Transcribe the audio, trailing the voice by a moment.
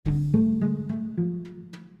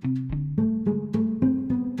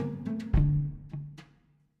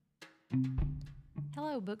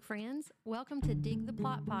book friends. Welcome to Dig the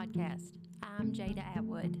Plot podcast. I'm Jada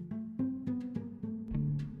Atwood.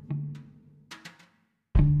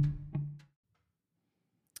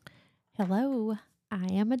 Hello. I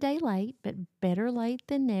am a day late, but better late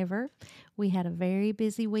than never. We had a very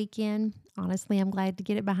busy weekend. Honestly, I'm glad to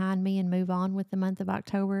get it behind me and move on with the month of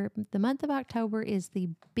October. The month of October is the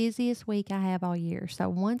busiest week I have all year. So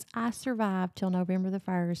once I survive till November the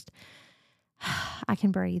 1st, I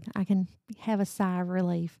can breathe. I can have a sigh of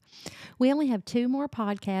relief. We only have 2 more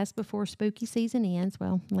podcasts before spooky season ends.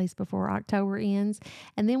 Well, at least before October ends.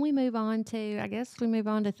 And then we move on to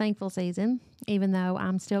thankful season, even though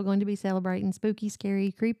I'm still going to be celebrating spooky,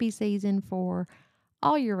 scary, creepy season for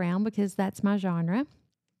all year round because that's my genre.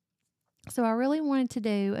 So I really wanted to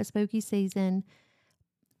do a spooky season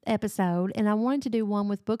episode, and I wanted to do one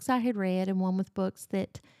with books I had read and one with books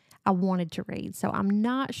that I wanted to read. So I'm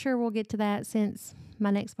not sure we'll get to that since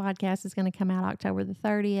my next podcast is going to come out October the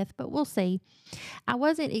 30th, but we'll see. I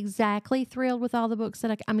wasn't exactly thrilled with all the books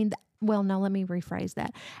that let me rephrase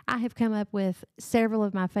that. I have come up with several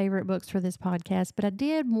of my favorite books for this podcast, but I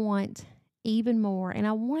did want even more, and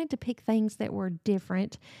I wanted to pick things that were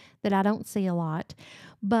different that I don't see a lot,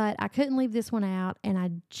 but I couldn't leave this one out, and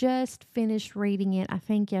I just finished reading it, I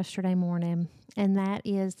think yesterday morning, and that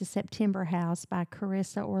is The September House by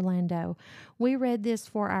Carissa Orlando. We read this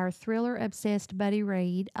for our thriller-obsessed buddy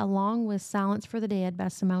read, along with Silence for the Dead by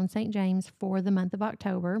Simone St. James for the month of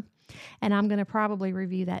October, and I'm going to probably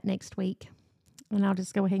review that next week, and I'll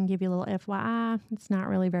just go ahead and give you a little FYI. It's not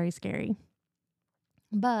really very scary,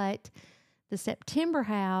 but The September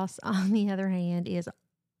House, on the other hand, is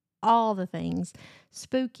all the things: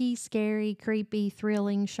 spooky, scary, creepy,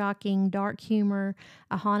 thrilling, shocking, dark humor,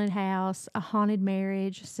 a haunted house, a haunted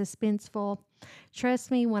marriage, suspenseful.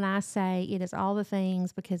 Trust me when I say it is all the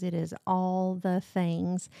things, because it is all the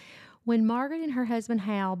things. When Margaret and her husband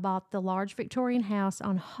Hal bought the large Victorian house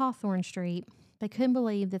on Hawthorne Street, they couldn't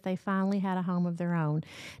believe that they finally had a home of their own.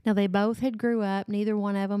 Now, they both had grew up. Neither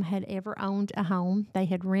one of them had ever owned a home. They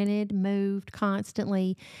had rented, moved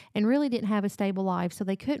constantly, and really didn't have a stable life, so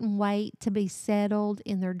they couldn't wait to be settled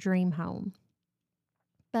in their dream home.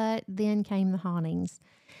 But then came the hauntings.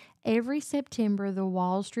 Every September, the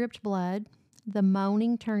walls dripped blood. The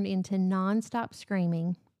moaning turned into nonstop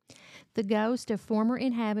screaming. The ghosts of former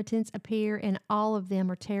inhabitants appear, and all of them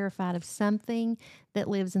are terrified of something that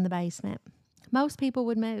lives in the basement. Most people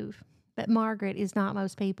would move, but Margaret is not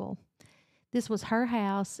most people. This was her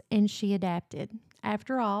house, and she adapted.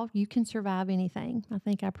 After all, you can survive anything. I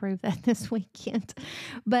think I proved that this weekend.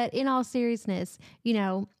 But in all seriousness,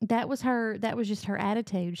 that was just her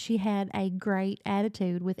attitude. She had a great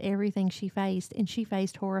attitude with everything she faced, and she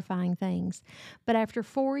faced horrifying things. But after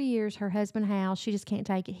 4 years, her husband Hal, she just can't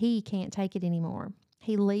take it. He can't take it anymore.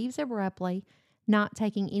 He leaves abruptly, not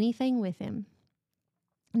taking anything with him.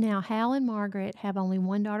 Now, Hal and Margaret have only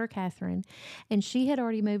one daughter, Catherine, and she had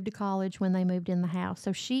already moved to college when they moved in the house.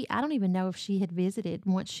 So I don't even know if she had visited.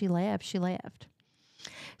 Once she left, she left.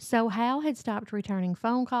 So Hal had stopped returning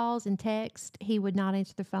phone calls and texts. He would not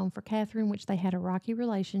answer the phone for Catherine, which they had a rocky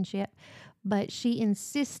relationship, but she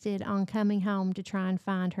insisted on coming home to try and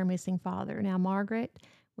find her missing father. Now, Margaret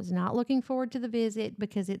was not looking forward to the visit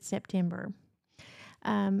because it's September.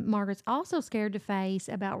 Margaret's also scared to face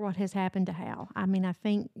about what has happened to Hal. I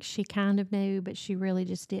think she kind of knew, but she really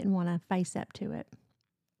just didn't want to face up to it.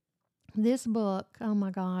 This book, oh my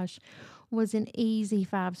gosh, was an easy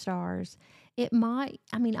 5 stars.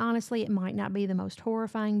 Honestly, it might not be the most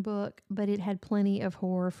horrifying book, but it had plenty of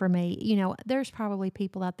horror for me. There's probably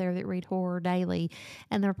people out there that read horror daily,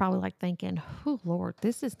 and they're probably like thinking, oh Lord,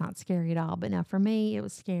 this is not scary at all. But no, for me, it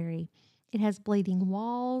was scary. It has bleeding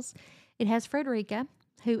walls. It has Frederica,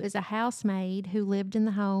 who is a housemaid who lived in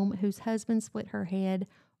the home, whose husband split her head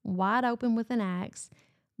wide open with an axe.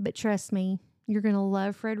 But trust me, you're going to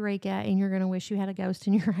love Frederica, and you're going to wish you had a ghost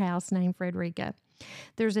in your house named Frederica.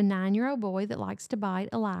 There's a 9-year-old boy that likes to bite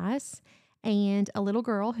Elias, and a little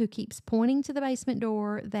girl who keeps pointing to the basement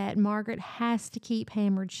door that Margaret has to keep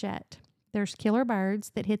hammered shut. There's killer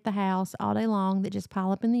birds that hit the house all day long that just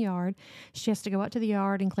pile up in the yard. She has to go out to the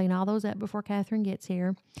yard and clean all those up before Catherine gets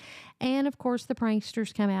here. And, of course, the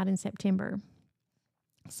pranksters come out in September.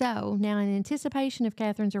 So, now in anticipation of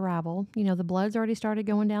Catherine's arrival, the blood's already started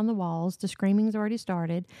going down the walls. The screaming's already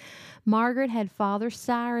started. Margaret had Father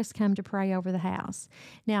Cyrus come to pray over the house.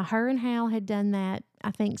 Now, her and Hal had done that,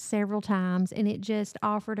 I think, several times, and it just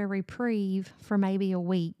offered a reprieve for maybe a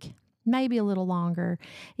week. Maybe a little longer.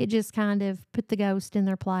 It just kind of put the ghost in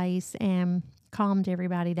their place and calmed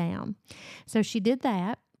everybody down. So she did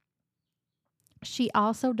that. She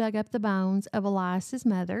also dug up the bones of Elias's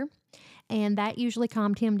mother, And that usually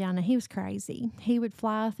calmed him down. And he was crazy. He would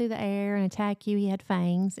fly through the air and attack you. He had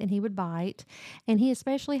fangs and he would bite. And he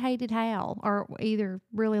especially hated Hal, or either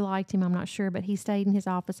really liked him, I'm not sure, but he stayed in his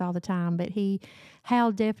office all the time. But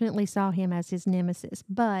Hal definitely saw him as his nemesis.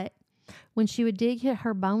 But when she would dig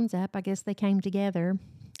her bones up, I guess they came together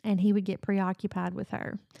and he would get preoccupied with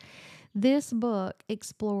her. This book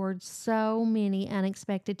explored so many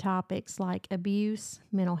unexpected topics like abuse,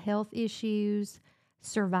 mental health issues,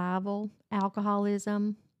 survival,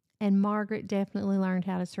 alcoholism, and Margaret definitely learned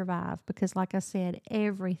how to survive because, like I said,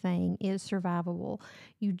 everything is survivable.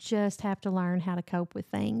 You just have to learn how to cope with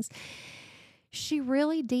things. She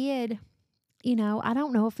really did, I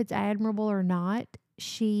don't know if it's admirable or not.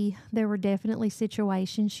 There were definitely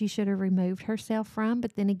situations she should have removed herself from,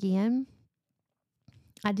 but then again,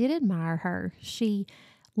 I did admire her. She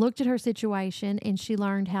looked at her situation and she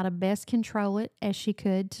learned how to best control it as she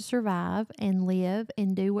could to survive and live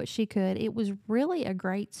and do what she could. It was really a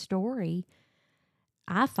great story,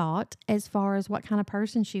 I thought, as far as what kind of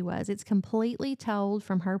person she was. It's completely told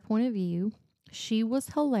from her point of view. She was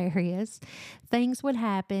hilarious. Things would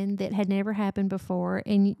happen that had never happened before.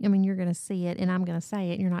 And I mean, you're going to see it and I'm going to say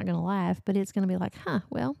it and you're not going to laugh, but it's going to be like,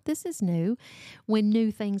 well, this is new when new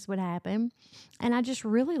things would happen. And I just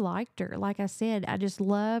really liked her. Like I said, I just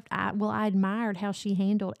I admired how she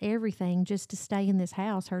handled everything just to stay in this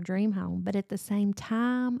house, her dream home. But at the same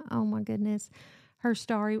time, oh my goodness, her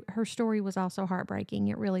story was also heartbreaking.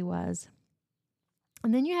 It really was.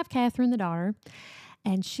 And then you have Catherine, the daughter,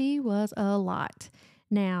 and she was a lot.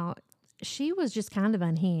 Now, she was just kind of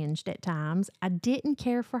unhinged at times. I didn't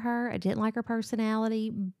care for her. I didn't like her personality,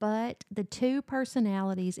 but the two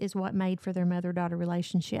personalities is what made for their mother-daughter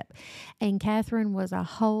relationship. And Catherine was a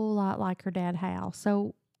whole lot like her dad, Hal.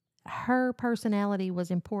 So her personality was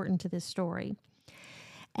important to this story.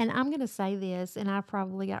 And I'm going to say this, and I've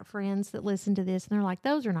probably got friends that listen to this and they're like,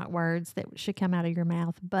 those are not words that should come out of your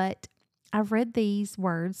mouth. But I've read these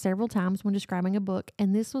words several times when describing a book,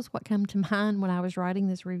 and this was what came to mind when I was writing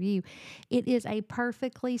this review. It is a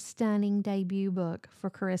perfectly stunning debut book for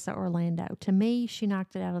Carissa Orlando. To me, she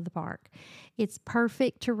knocked it out of the park. It's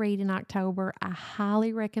perfect to read in October. I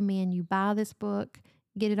highly recommend you buy this book,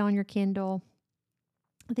 get it on your Kindle.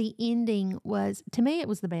 The ending was, to me, it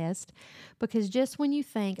was the best because just when you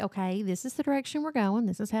think, okay, this is the direction we're going,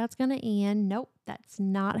 this is how it's going to end. Nope, that's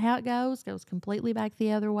not how it goes. It goes completely back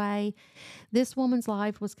the other way. This woman's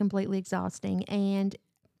life was completely exhausting and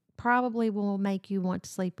probably will make you want to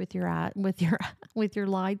sleep with your with your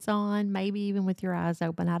lights on, maybe even with your eyes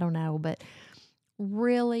open. I don't know, but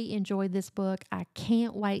really enjoyed this book. I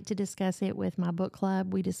can't wait to discuss it with my book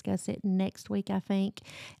club. We discuss it next week, I think.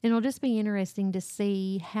 And it'll just be interesting to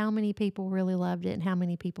see how many people really loved it and how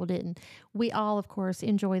many people didn't. We all, of course,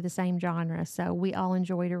 enjoy the same genre. So we all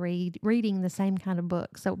enjoy reading the same kind of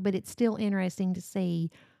book. So, but it's still interesting to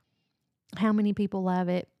see how many people love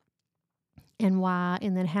it and why,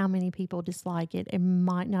 and then how many people dislike it and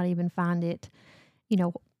might not even find it, you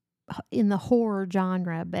know, in the horror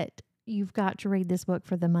genre, but you've got to read this book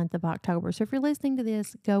for the month of October. So if you're listening to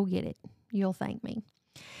this, go get it. You'll thank me.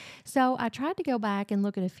 So I tried to go back and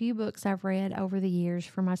look at a few books I've read over the years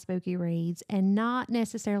for my spooky reads and not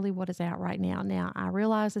necessarily what is out right now. Now, I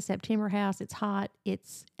realize the September House, it's hot.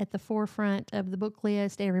 It's at the forefront of the book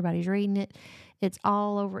list. Everybody's reading it. It's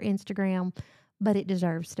all over Instagram, but it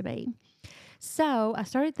deserves to be. So I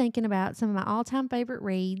started thinking about some of my all-time favorite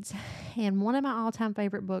reads, and one of my all-time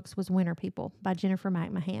favorite books was Winter People by Jennifer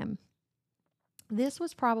McMahon. This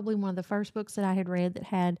was probably one of the first books that I had read that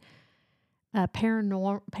had a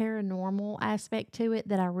paranormal aspect to it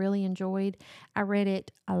that I really enjoyed. I read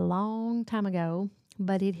it a long time ago,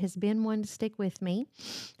 but it has been one to stick with me.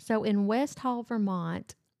 So in West Hall,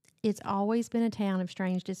 Vermont, it's always been a town of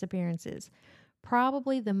strange disappearances.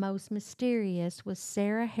 Probably the most mysterious was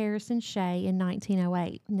Sarah Harrison Shea in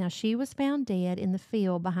 1908. Now, she was found dead in the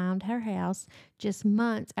field behind her house just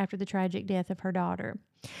months after the tragic death of her daughter.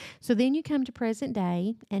 So then you come to present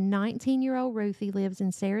day, and 19-year-old Ruthie lives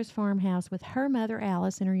in Sarah's farmhouse with her mother,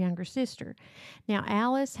 Alice, and her younger sister. Now,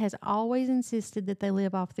 Alice has always insisted that they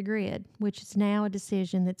live off the grid, which is now a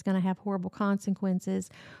decision that's going to have horrible consequences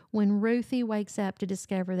when Ruthie wakes up to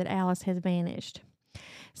discover that Alice has vanished.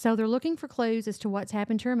 So they're looking for clues as to what's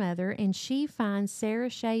happened to her mother, and she finds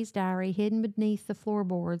Sarah Shea's diary hidden beneath the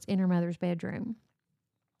floorboards in her mother's bedroom.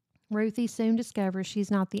 Ruthie soon discovers she's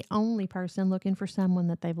not the only person looking for someone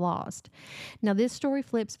that they've lost. Now, this story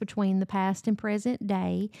flips between the past and present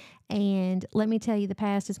day, and let me tell you, the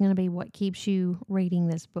past is going to be what keeps you reading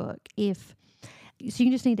this book. If So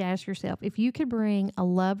you just need to ask yourself, if you could bring a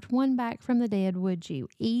loved one back from the dead, would you?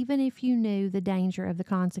 Even if you knew the danger of the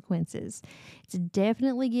consequences. It's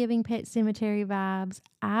definitely giving Pet Cemetery vibes.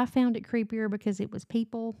 I found it creepier because it was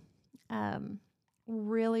people. Um,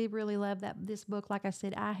 really, really love this book. Like I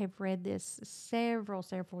said, I have read this several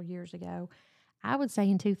years ago. I would say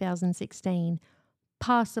in 2016,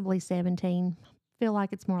 possibly 17. Feel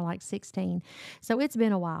like it's more like 16. So it's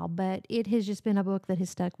been a while, but it has just been a book that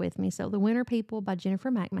has stuck with me. So The Winter People by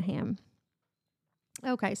Jennifer McMahon.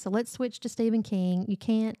 Okay, so let's switch to Stephen King. You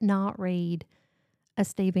can't not read a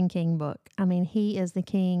Stephen King book. I mean, he is the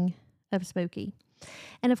king of spooky.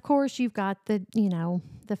 And of course, you've got the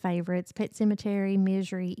favorites: Pet Cemetery,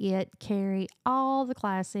 Misery, It, Carrie, all the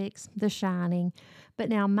classics, The Shining. But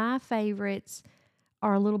now my favorites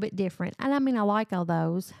are a little bit different. And I mean, I like all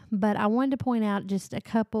those, but I wanted to point out just a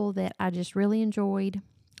couple that I just really enjoyed,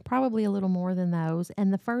 probably a little more than those.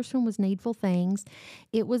 And the first one was Needful Things.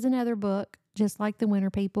 It was another book, just like The Winter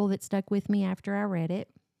People, that stuck with me after I read it.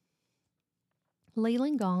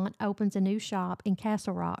 Leland Gaunt opens a new shop in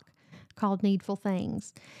Castle Rock called Needful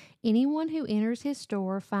Things. Anyone who enters his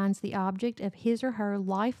store finds the object of his or her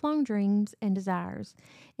lifelong dreams and desires.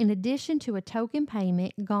 In addition to a token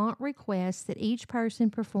payment, Gaunt requests that each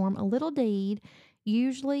person perform a little deed,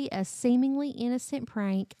 usually a seemingly innocent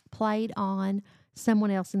prank played on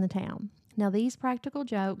someone else in the town. Now, these practical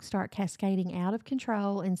jokes start cascading out of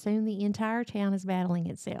control, and soon the entire town is battling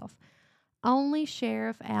itself. Only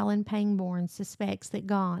Sheriff Alan Pangborn suspects that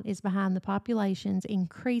Gaunt is behind the population's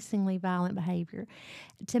increasingly violent behavior.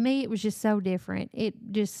 To me, it was just so different.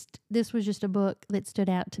 This was just a book that stood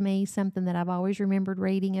out to me, something that I've always remembered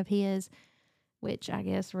reading of his, which I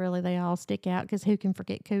guess really they all stick out because who can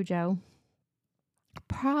forget Cujo?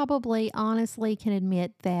 Probably honestly can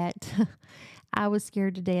admit that I was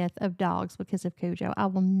scared to death of dogs because of Cujo. I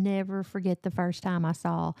will never forget the first time I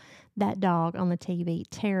saw that dog on the TV.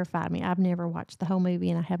 It terrified me. I've never watched the whole movie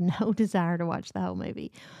and I have no desire to watch the whole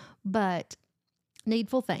movie. But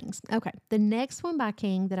Needful Things. Okay. The next one by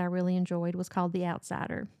King that I really enjoyed was called The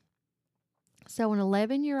Outsider. So, an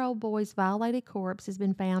 11-year-old boy's violated corpse has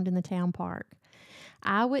been found in the town park.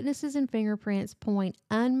 Eyewitnesses and fingerprints point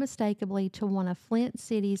unmistakably to one of Flint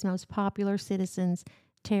City's most popular citizens,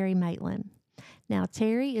 Terry Maitland. Now,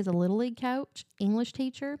 Terry is a Little League coach, English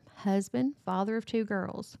teacher, husband, father of 2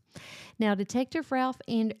 girls. Now, Detective Ralph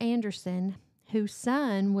Anderson, whose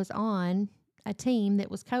son was on a team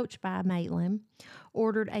that was coached by Maitland,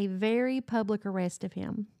 ordered a very public arrest of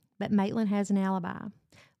him. But Maitland has an alibi.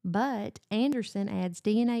 But Anderson adds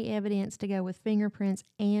DNA evidence to go with fingerprints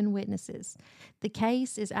and witnesses. The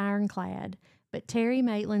case is ironclad, but Terry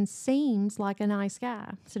Maitland seems like a nice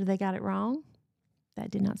guy. So, do they got it wrong? That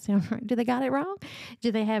did not sound right. Do they got it wrong?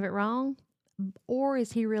 Do they have it wrong? Or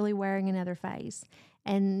is he really wearing another face?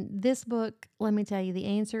 And this book, let me tell you, the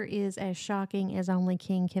answer is as shocking as only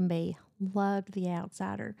King can be. Loved The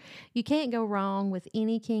Outsider. You can't go wrong with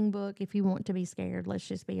any King book if you want to be scared. Let's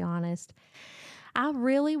just be honest. I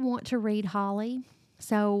really want to read Holly.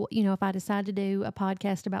 So, if I decide to do a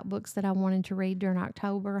podcast about books that I wanted to read during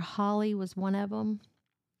October, Holly was one of them.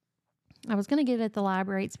 I was going to get it at the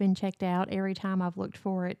library. It's been checked out every time I've looked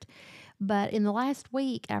for it. But in the last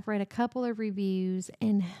week, I've read a couple of reviews,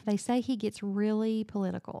 and they say he gets really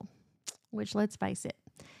political, which, let's face it,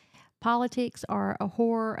 politics are a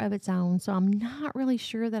horror of its own. So I'm not really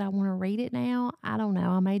sure that I want to read it now. I don't know.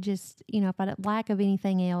 I may just, if I don't lack of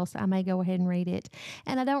anything else, I may go ahead and read it.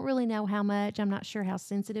 And I don't really know how much. I'm not sure how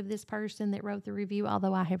sensitive this person that wrote the review,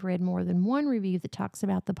 although I have read more than one review that talks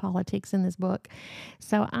about the politics in this book.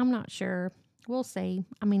 So I'm not sure. We'll see.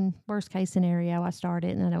 I mean, worst case scenario, I start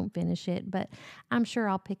it and I don't finish it, but I'm sure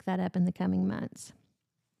I'll pick that up in the coming months.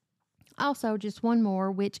 Also, just one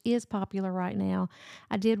more, which is popular right now,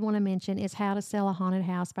 I did want to mention is How to Sell a Haunted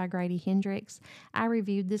House by Grady Hendrix. I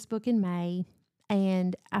reviewed this book in May,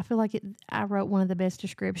 and I feel like I wrote one of the best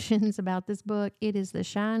descriptions about this book. It is The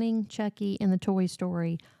Shining, Chucky, and the Toy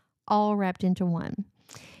Story all wrapped into one.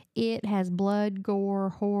 It has blood, gore,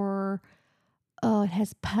 horror. It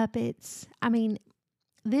has puppets. I mean,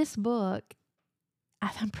 this book,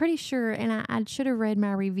 I'm pretty sure, and I should have read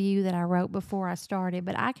my review that I wrote before I started,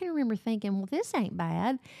 but I can remember thinking, well, this ain't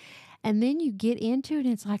bad. And then you get into it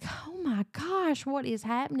and it's like, oh my gosh, what is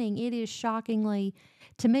happening? It is shockingly,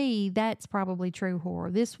 to me, that's probably true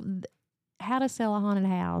horror. How to Sell a Haunted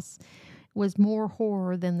House was more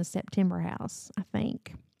horror than the September House, I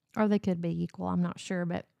think. Or they could be equal, I'm not sure,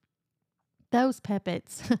 but those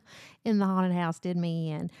puppets in the haunted house did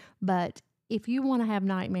me in. But if you want to have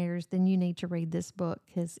nightmares, then you need to read this book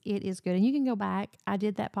because it is good. And you can go back. I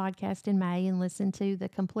did that podcast in May and listen to the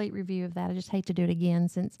complete review of that. I just hate to do it again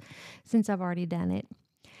since I've already done it.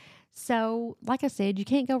 So, like I said, you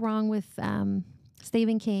can't go wrong with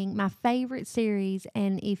Stephen King. My favorite series,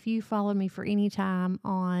 and if you followed me for any time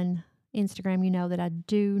on Instagram, you know that I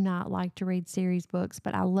do not like to read series books,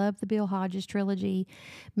 but I love the Bill Hodges trilogy.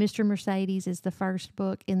 Mr. Mercedes is the first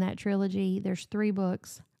book in that trilogy. There's 3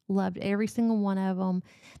 books. Loved every single one of them.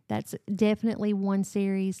 That's definitely one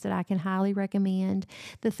series that I can highly recommend.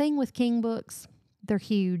 The thing with King books, they're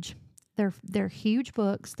huge. They're huge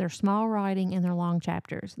books. They're small writing and they're long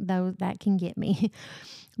chapters. Though that can get me.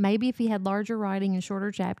 Maybe if he had larger writing and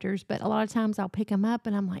shorter chapters, but a lot of times I'll pick them up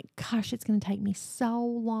and I'm like, gosh, it's going to take me so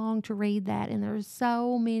long to read that. And there's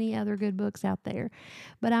so many other good books out there.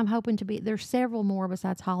 But I'm hoping there's several more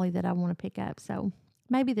besides Holly that I want to pick up. So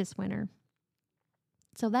maybe this winter.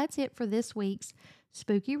 So that's it for this week's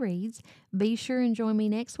Spooky Reads. Be sure and join me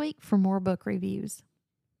next week for more book reviews.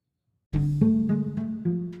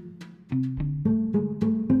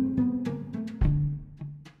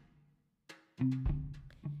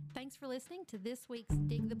 Thanks for listening to this week's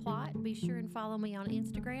Dig the Plot. Be sure and follow me on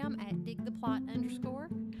Instagram at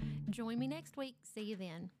digtheplot_. Join me next week. See you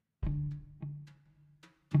then.